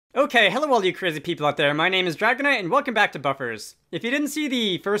Okay, hello all you crazy people out there. My name is Dragonite and welcome back to Buffers. If you didn't see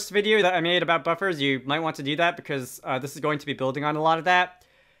the first video that I made about buffers, you might want to do that because this is going to be building on a lot of that.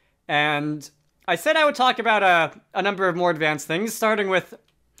 And I said I would talk about a number of more advanced things, starting with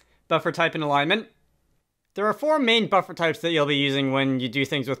buffer type and alignment. There are four main buffer types that you'll be using when you do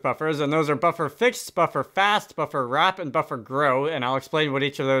things with buffers, and those are buffer fixed, buffer fast, buffer wrap, and buffer grow, and I'll explain what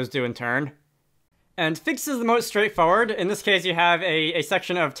each of those do in turn. And fixed is the most straightforward. In this case, you have a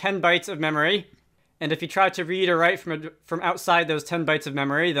section of 10 bytes of memory, and if you try to read or write from outside those 10 bytes of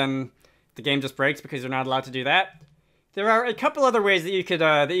memory, then the game just breaks because you're not allowed to do that. There are a couple other ways that you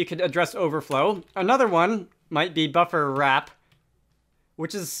could address overflow. Another one might be buffer wrap,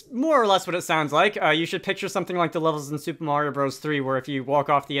 which is more or less what it sounds like. You should picture something like the levels in Super Mario Bros. 3, where if you walk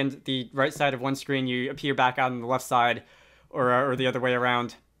off the right side of one screen, you appear back out on the left side, or the other way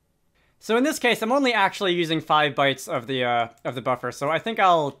around. So in this case, I'm only actually using 5 bytes of the buffer. So I think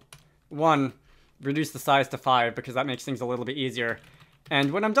I'll reduce the size to 5 because that makes things a little bit easier.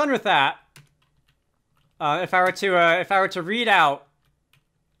 And when I'm done with that, if I were to read out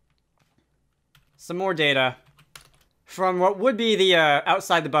some more data from what would be the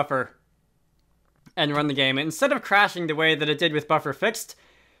outside the buffer and run the game, instead of crashing the way that it did with buffer fixed,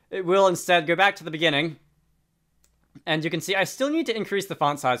 it will instead go back to the beginning. And you can see I still need to increase the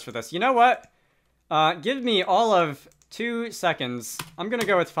font size for this. You know what? Give me all of 2 seconds. I'm gonna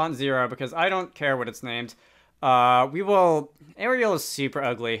go with font 0 because I don't care what it's named. Arial is super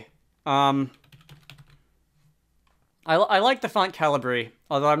ugly. I like the font Calibri,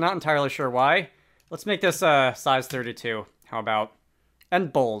 although I'm not entirely sure why. Let's make this size 32. How about?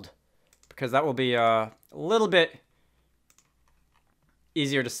 And bold, because that will be a little bit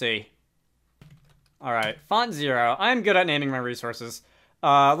easier to see. All right, font 0. I'm good at naming my resources.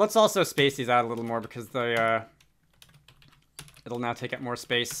 Let's also space these out a little more because it'll now take up more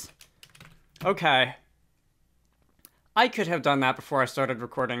space. Okay. I could have done that before I started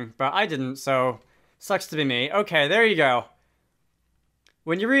recording, but I didn't, so sucks to be me. Okay, there you go.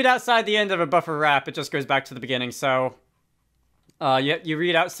 When you read outside the end of a buffer wrap, it just goes back to the beginning. So you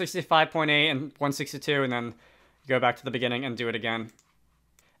read out 65.8 and 162, and then you go back to the beginning and do it again.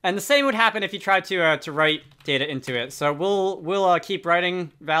 And the same would happen if you tried to write data into it. So we'll keep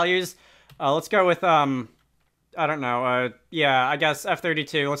writing values. Let's go with I don't know. Yeah, I guess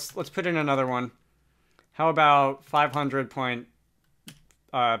F32. Let's put in another one. How about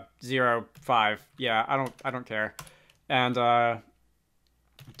 500.05? Yeah, I don't care. And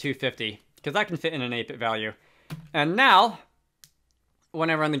 250 because that can fit in an 8-bit value. And now,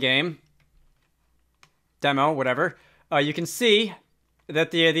 when I run the game, demo, whatever, you can see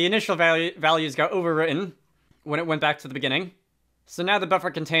that the initial values got overwritten when it went back to the beginning. So now the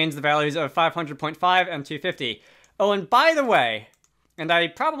buffer contains the values of 500.5 and 250. Oh, and by the way, and I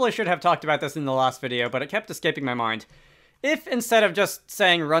probably should have talked about this in the last video, but it kept escaping my mind. If instead of just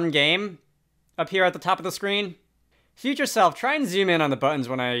saying run game up here at the top of the screen, future self, try and zoom in on the buttons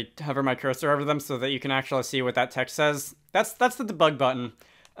when I hover my cursor over them so that you can actually see what that text says. That's the debug button.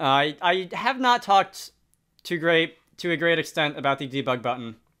 I have not talked to a great extent about the debug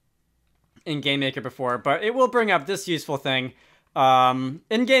button in GameMaker before, but it will bring up this useful thing. In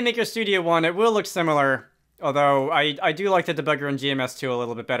GameMaker Studio 1, it will look similar, although I do like the debugger in GMS 2 a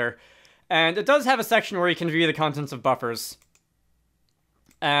little bit better. And it does have a section where you can view the contents of buffers.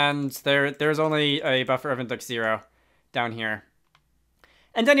 And there's only a buffer of index 0 down here.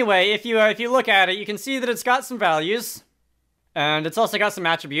 And anyway, if you look at it, you can see that it's got some values, and it's also got some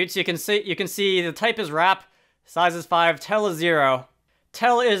attributes. You can see the type is wrap, size is 5, tel is 0.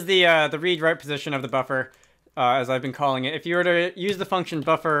 Tel is the read-write position of the buffer, as I've been calling it. If you were to use the function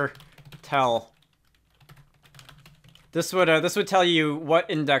buffer tel, this would tell you what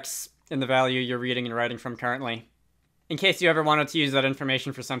index in the value you're reading and writing from currently, in case you ever wanted to use that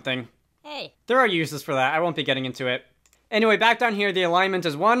information for something. Hey. There are uses for that. I won't be getting into it. Anyway, back down here, the alignment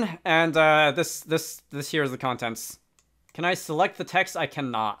is 1, and this here is the contents. Can I select the text? I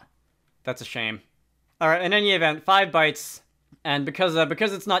cannot. That's a shame. All right, in any event, 5 bytes, and because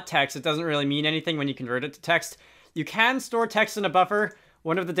it's not text, it doesn't really mean anything when you convert it to text. You can store text in a buffer.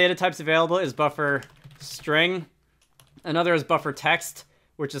 One of the data types available is buffer string. Another is buffer text,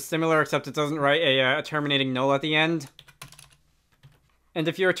 which is similar, except it doesn't write a terminating null at the end. And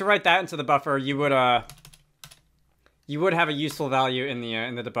if you were to write that into the buffer, you would have a useful value in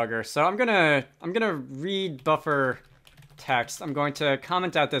the debugger. So I'm gonna read buffer text. I'm going to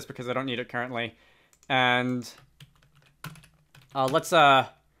comment out this because I don't need it currently. And let's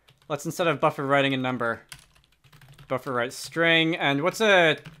instead of buffer writing a number, buffer write string. And what's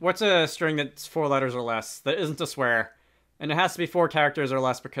a string that's 4 letters or less that isn't a swear? And it has to be 4 characters or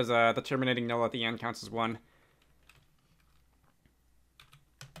less because the terminating null at the end counts as 1.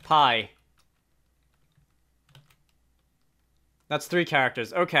 Pi. That's 3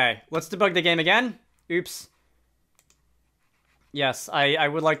 characters. Okay, let's debug the game again. Oops. Yes, I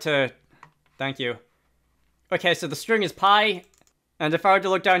would like to... Thank you. Okay, so the string is pi. And if I were to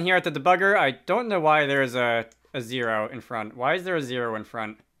look down here at the debugger, I don't know why there is a 0 in front. Why is there a 0 in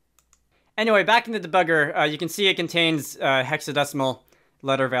front? Anyway, back in the debugger, you can see it contains hexadecimal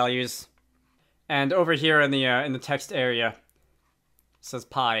letter values. And over here in the text area, it says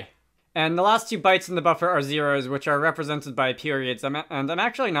pi. And the last 2 bytes in the buffer are zeros, which are represented by periods. And I'm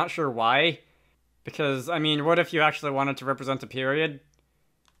actually not sure why. Because, I mean, what if you actually wanted to represent a period?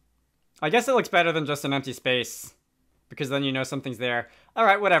 I guess it looks better than just an empty space. Because then you know something's there.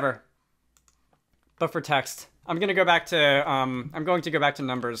 Alright, whatever. Buffer text. I'm going to go back to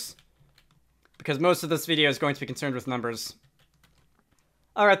numbers. Because most of this video is going to be concerned with numbers.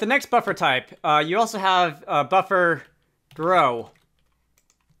 Alright, the next buffer type. You also have buffer grow.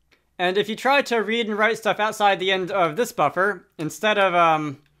 And if you try to read and write stuff outside the end of this buffer, instead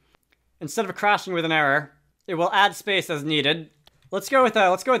of crashing with an error, it will add space as needed. Let's go with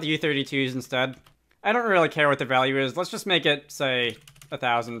U32s instead. I don't really care what the value is. Let's just make it, say,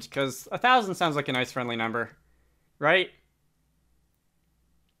 1,000, because 1,000 sounds like a nice friendly number. Right?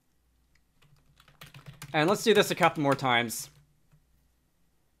 And let's do this a couple more times.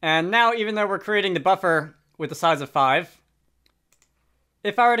 And now, even though we're creating the buffer with the size of 5,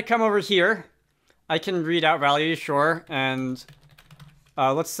 if I were to come over here, I can read out values, sure, and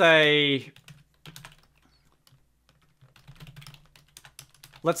let's say...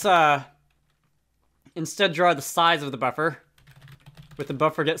 Let's instead draw the size of the buffer with the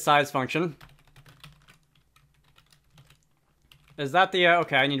buffer_getSize function. Is that the...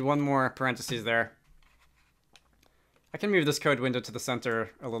 okay, I need one more parentheses there. I can move this code window to the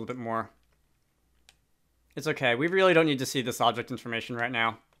center a little bit more. It's okay, we really don't need to see this object information right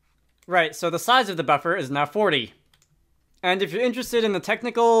now. Right, so the size of the buffer is now 40. And if you're interested in the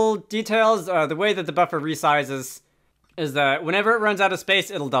technical details, the way that the buffer resizes is that whenever it runs out of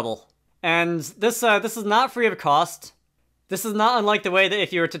space, it'll double. And this is not free of cost. This is not unlike the way that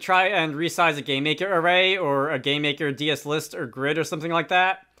if you were to try and resize a GameMaker array or a GameMaker DS list or grid or something like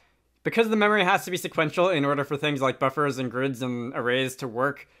that. Because the memory has to be sequential in order for things like buffers and grids and arrays to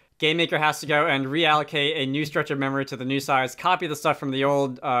work, GameMaker has to go and reallocate a new stretch of memory to the new size, copy the stuff from the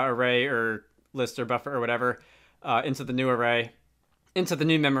old array or list or buffer or whatever into the new array, into the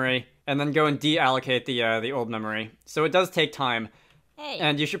new memory, and then go and deallocate the old memory. So it does take time. Hey.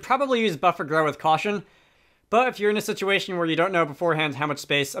 And you should probably use buffer grow with caution, but if you're in a situation where you don't know beforehand how much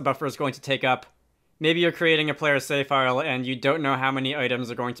space a buffer is going to take up, maybe you're creating a player save file and you don't know how many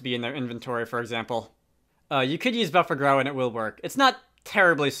items are going to be in their inventory, for example, you could use buffer grow and it will work. It's not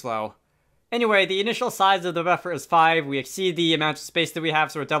terribly slow. Anyway, the initial size of the buffer is 5. We exceed the amount of space that we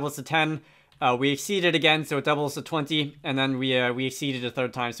have, so it doubles to 10. We exceed it again, so it doubles to 20. And then we exceed it a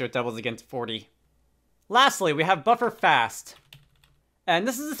third time, so it doubles again to 40. Lastly, we have buffer fast. And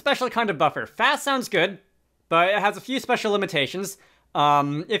this is a special kind of buffer. Fast sounds good, but it has a few special limitations.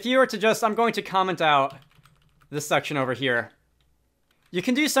 If you were to just... I'm going to comment out this section over here. You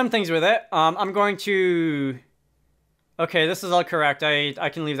can do some things with it. I'm going to... Okay, this is all correct. I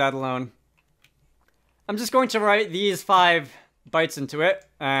can leave that alone. I'm just going to write these 5 bytes into it,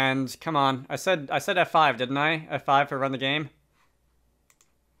 and come on. I said F5, didn't I? F5 for run the game?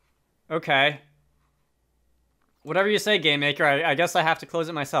 Okay. Whatever you say, GameMaker, I guess I have to close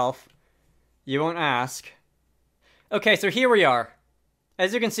it myself. You won't ask. Okay, so here we are.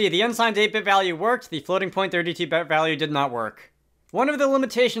 As you can see, the unsigned 8-bit value worked, the floating point 32-bit value did not work. One of the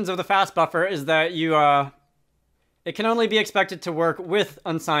limitations of the fast buffer is that it can only be expected to work with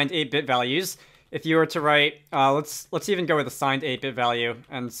unsigned 8-bit values. If you were to write, let's even go with a signed 8-bit value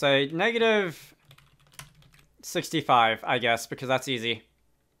and say negative 65, I guess, because that's easy.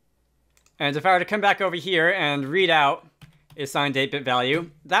 And if I were to come back over here and read out a signed 8-bit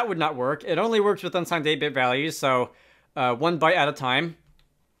value, that would not work. It only works with unsigned 8-bit values, so 1 byte at a time.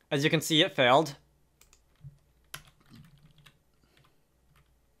 As you can see, it failed.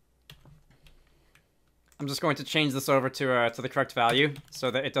 I'm just going to change this over to the correct value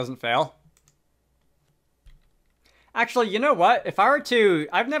so that it doesn't fail. Actually, you know what? If I were to...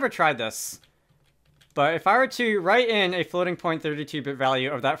 I've never tried this. But if I were to write in a floating point 32-bit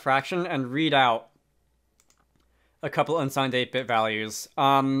value of that fraction and read out a couple unsigned 8-bit values,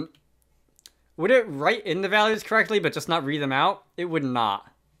 would it write in the values correctly but just not read them out? It would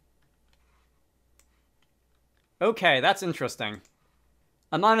not. Okay, that's interesting.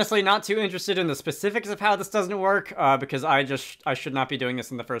 I'm honestly not too interested in the specifics of how this doesn't work, because I should not be doing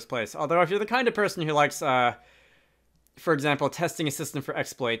this in the first place. Although if you're the kind of person who likes, for example, testing a system for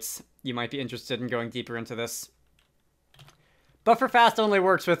exploits, you might be interested in going deeper into this. Buffer fast only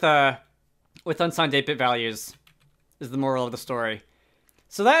works with unsigned 8-bit values, is the moral of the story.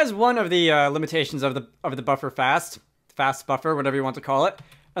 So that is one of the limitations of the buffer fast buffer, whatever you want to call it.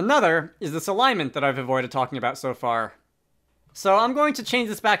 Another is this alignment that I've avoided talking about so far. So I'm going to change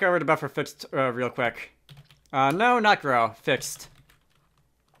this back over to buffer fixed real quick. No, not grow, fixed.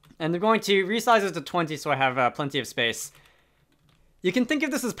 And I'm going to resize it to 20 so I have plenty of space. You can think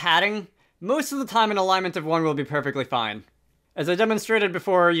of this as padding. Most of the time an alignment of 1 will be perfectly fine. As I demonstrated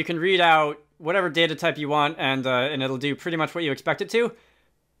before, you can read out whatever data type you want and it'll do pretty much what you expect it to.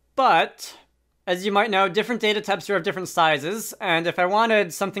 But, as you might know, different data types are of different sizes, and if I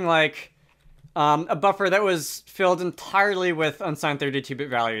wanted something like a buffer that was filled entirely with unsigned 32-bit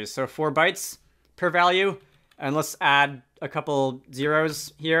values, so 4 bytes per value, and let's add a couple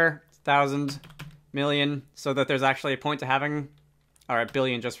zeros here, 1,000, million, so that there's actually a point to having, alright,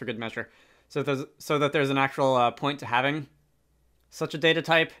 billion just for good measure, so that there's an actual point to having such a data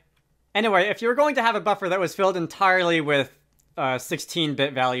type. Anyway, if you were going to have a buffer that was filled entirely with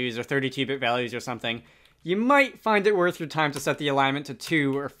 16-bit values or 32-bit values or something, you might find it worth your time to set the alignment to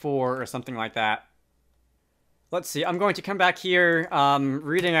 2 or 4 or something like that. Let's see, I'm going to come back here,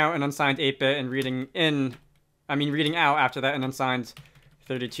 reading out an unsigned 8-bit and reading out after that an unsigned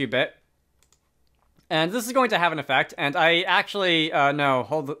 32-bit. And this is going to have an effect, and I actually, no,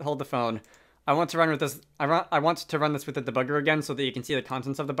 hold the phone. I want to run with this, I want to run this with the debugger again so that you can see the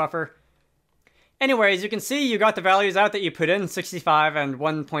contents of the buffer. Anyway, as you can see, you got the values out that you put in, 65 and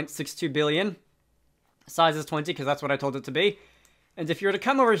 1.62 billion. Size is 20, because that's what I told it to be. And if you were to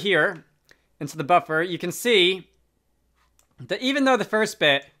come over here into the buffer, you can see that even though the first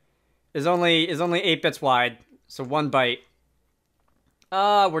bit is only 8 bits wide, so 1 byte.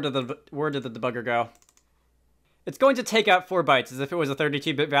 Where did the debugger go? It's going to take out 4 bytes as if it was a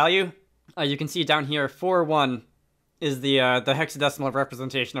 32-bit value. You can see down here, 41 is the hexadecimal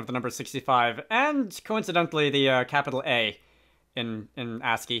representation of the number 65, and coincidentally the capital A in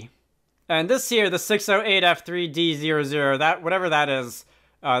ASCII. And this here, the 608F3D00, that whatever that is,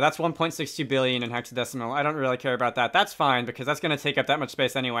 that's 1.62 billion in hexadecimal. I don't really care about that. That's fine because that's going to take up that much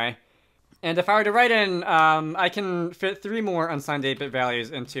space anyway. And if I were to write in, I can fit 3 more unsigned 8-bit values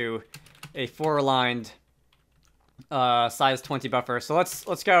into a 4-aligned size 20 buffer. So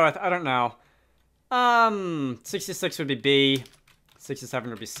let's go with, I don't know. 66 would be B, 67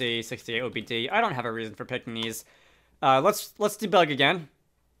 would be C, 68 would be D. I don't have a reason for picking these. Let's debug again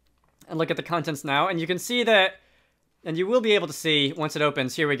and look at the contents now, and you can see that, and you will be able to see once it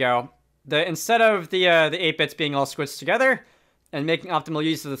opens. Here we go. That instead of the 8 bits being all squished together and making optimal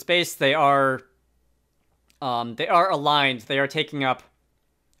use of the space, they are aligned. They are taking up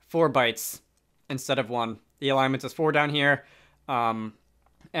 4 bytes instead of 1. The alignment is 4 down here.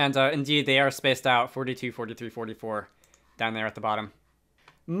 And indeed, they are spaced out 42, 43, 44 down there at the bottom.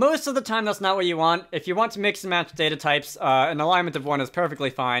 Most of the time, that's not what you want. If you want to mix and match data types, an alignment of 1 is perfectly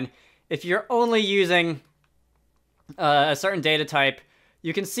fine. If you're only using a certain data type,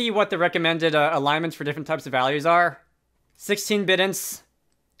 you can see what the recommended alignments for different types of values are. 16-bit ints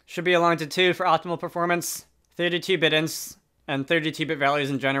should be aligned to 2 for optimal performance. 32-bit ints and 32-bit values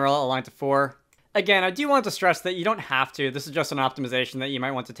in general aligned to 4. Again, I do want to stress that you don't have to. This is just an optimization that you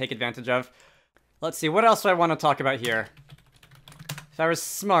might want to take advantage of. Let's see, what else do I want to talk about here? If I was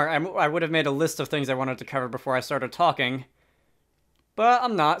smart, I would have made a list of things I wanted to cover before I started talking. But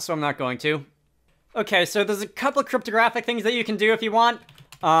I'm not, so I'm not going to. Okay, so there's a couple of cryptographic things that you can do if you want.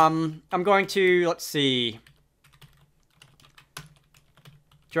 I'm going to, let's see,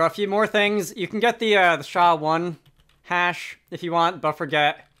 draw a few more things. You can get the SHA-1 hash if you want, buffer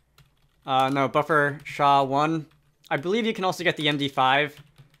get. No, buffer SHA-1. I believe you can also get the MD5,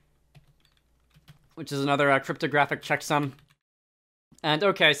 which is another cryptographic checksum. And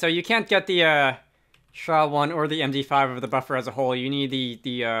okay, so you can't get the SHA-1 or the MD5 of the buffer as a whole. You need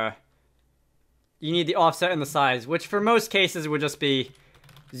the offset and the size, which for most cases would just be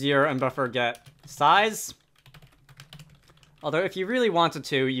 0 and buffer get size. Although if you really wanted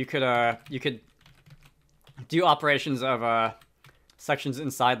to, you could do operations of sections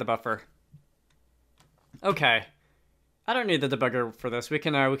inside the buffer. Okay, I don't need the debugger for this. We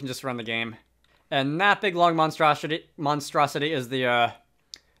can just run the game. And that big long monstrosity is the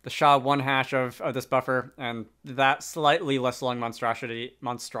SHA-1 hash of this buffer, and that slightly less long monstrosity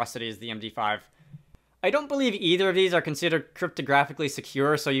is the MD5. I don't believe either of these are considered cryptographically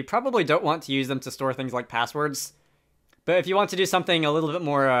secure, so you probably don't want to use them to store things like passwords. But if you want to do something a little bit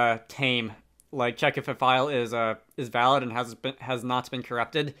more tame, like check if a file is valid and has not been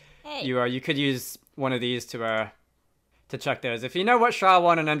corrupted, you could use one of these to check those. If you know what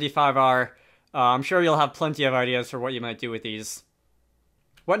SHA-1 and MD5 are, I'm sure you'll have plenty of ideas for what you might do with these.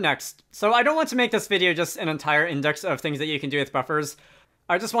 What next? So I don't want to make this video just an entire index of things that you can do with buffers.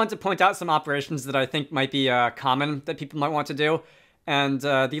 I just want to point out some operations that I think might be common that people might want to do. And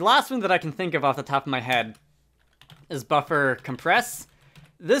the last one that I can think of off the top of my head is buffer compress.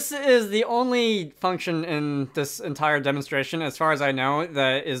 This is the only function in this entire demonstration, as far as I know,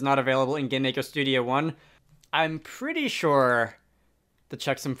 that is not available in GameMaker Studio 1. I'm pretty sure the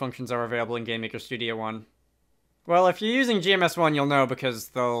checksum functions are available in GameMaker Studio 1. Well, if you're using GMS1, you'll know because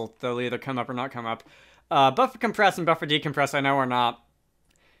they'll either come up or not come up. Buffer compress and buffer decompress I know are not.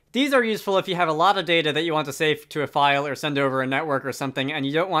 These are useful if you have a lot of data that you want to save to a file or send over a network or something, and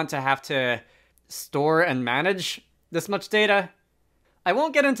you don't want to have to store and manage this much data. I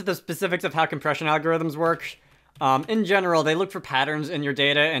won't get into the specifics of how compression algorithms work. In general, they look for patterns in your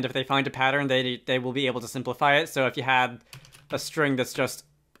data, and if they find a pattern, they will be able to simplify it. So if you had a string that's just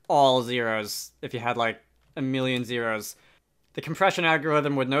all zeros, if you had like a million zeros, the compression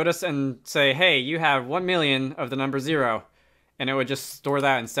algorithm would notice and say, hey, you have 1 million of the number 0. And it would just store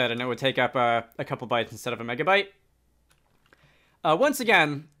that instead, and it would take up a couple bytes instead of a megabyte. Once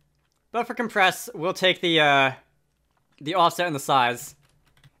again, buffer compress will take the offset and the size,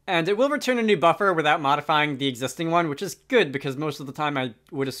 and it will return a new buffer without modifying the existing one, which is good because most of the time I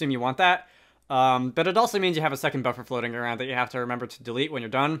would assume you want that. But it also means you have a second buffer floating around that you have to remember to delete when you're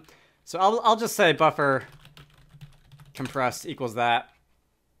done. So I'll just say buffer compress equals that.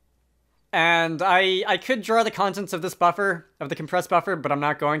 And I could draw the contents of this buffer, of the compressed buffer, but I'm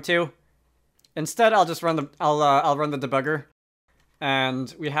not going to. Instead, I'll just run the I'll run the debugger,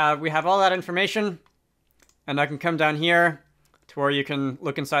 and we have all that information. And I can come down here to where you can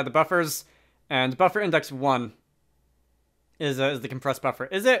look inside the buffers, and buffer index 1 is the compressed buffer.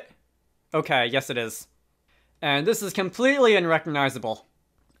 Is it? Okay, yes it is. And this is completely unrecognizable.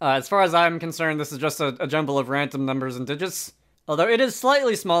 As far as I'm concerned, this is just a jumble of random numbers and digits. Although it is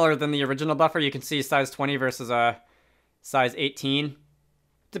slightly smaller than the original buffer, you can see size 20 versus size 18.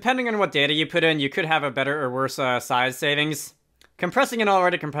 Depending on what data you put in, you could have a better or worse size savings. Compressing an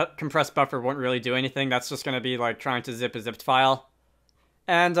already compressed buffer won't really do anything. That's just going to be like trying to zip a zipped file.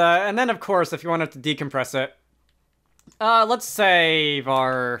 And then, of course, if you wanted to decompress it, let's save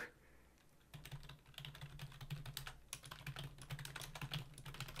our...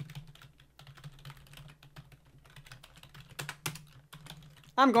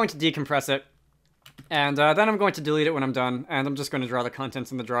 I'm going to decompress it, and then I'm going to delete it when I'm done, and I'm just going to draw the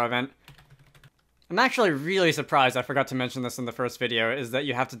contents in the draw event. I'm actually really surprised I forgot to mention this in the first video, is that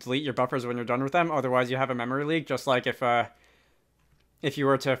you have to delete your buffers when you're done with them, otherwise you have a memory leak, just like if you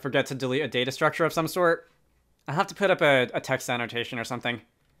were to forget to delete a data structure of some sort. I'll have to put up a text annotation or something.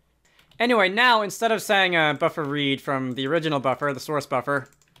 Anyway, now, instead of saying buffer read from the original buffer, the source buffer,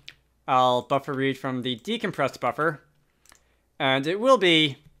 I'll buffer read from the decompressed buffer. And it will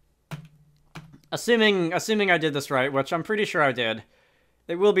be, assuming I did this right, which I'm pretty sure I did,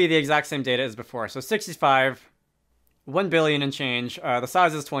 it will be the exact same data as before. So 65, 1 billion and change, the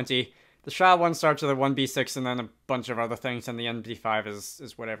size is 20, the SHA-1 starts with a 1b6 and then a bunch of other things, and the MD5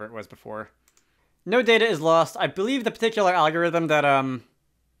 is whatever it was before. No data is lost. I believe the particular algorithm that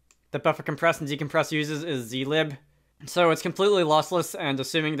buffer compress and decompress uses is zlib. So it's completely lossless, and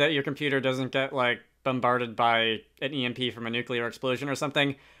assuming that your computer doesn't get, like, bombarded by an EMP from a nuclear explosion or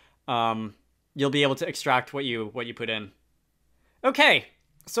something, you'll be able to extract what you put in. Okay,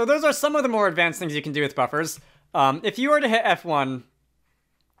 so those are some of the more advanced things you can do with buffers. If you were to hit F1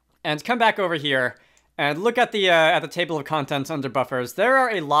 and come back over here and look at the table of contents under buffers, there are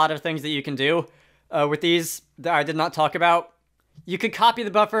a lot of things that you can do with these that I did not talk about. You could copy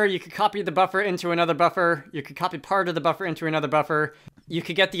the buffer, you could copy the buffer into another buffer, you could copy part of the buffer into another buffer, you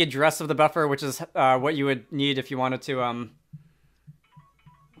could get the address of the buffer, which is what you would need if you wanted to, My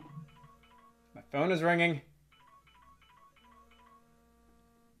phone is ringing.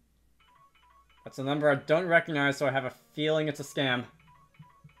 That's a number I don't recognize, so I have a feeling it's a scam.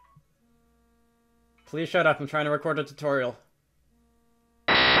 Please shut up, I'm trying to record a tutorial.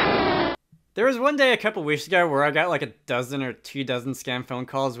 There was one day a couple weeks ago where I got like a dozen or 2 dozen scam phone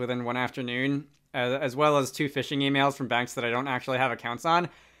calls within one afternoon, as well as 2 phishing emails from banks that I don't actually have accounts on,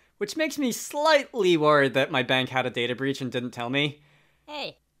 which makes me slightly worried that my bank had a data breach and didn't tell me.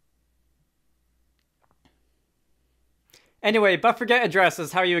 Hey. Anyway, buffer get address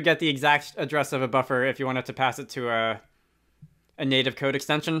is how you would get the exact address of a buffer if you wanted to pass it to a native code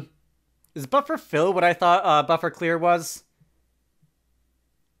extension. Is buffer fill what I thought buffer clear was?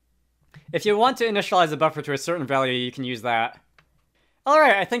 If you want to initialize a buffer to a certain value, you can use that.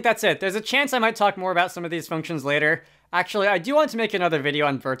 Alright, I think that's it. There's a chance I might talk more about some of these functions later. Actually, I do want to make another video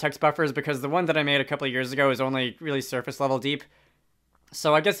on vertex buffers because the one that I made a couple of years ago is only really surface level deep.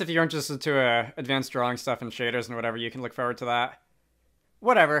 So I guess if you're interested to advanced drawing stuff and shaders and whatever, you can look forward to that.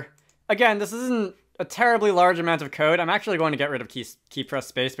 Whatever. Again, this isn't a terribly large amount of code. I'm actually going to get rid of key press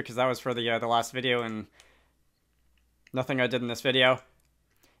space because that was for the last video and nothing I did in this video.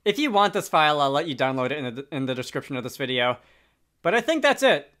 If you want this file, I'll let you download it in the description of this video. But I think that's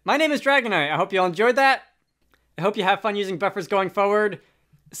it. My name is Dragonite. I hope you all enjoyed that. I hope you have fun using buffers going forward.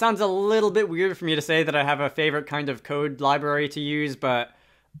 It sounds a little bit weird for me to say that I have a favorite kind of code library to use, but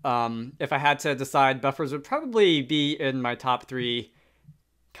if I had to decide, buffers would probably be in my top 3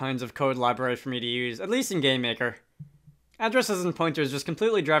 kinds of code library for me to use, at least in GameMaker. Addresses and pointers just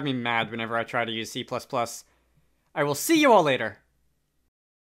completely drive me mad whenever I try to use C++. I will see you all later.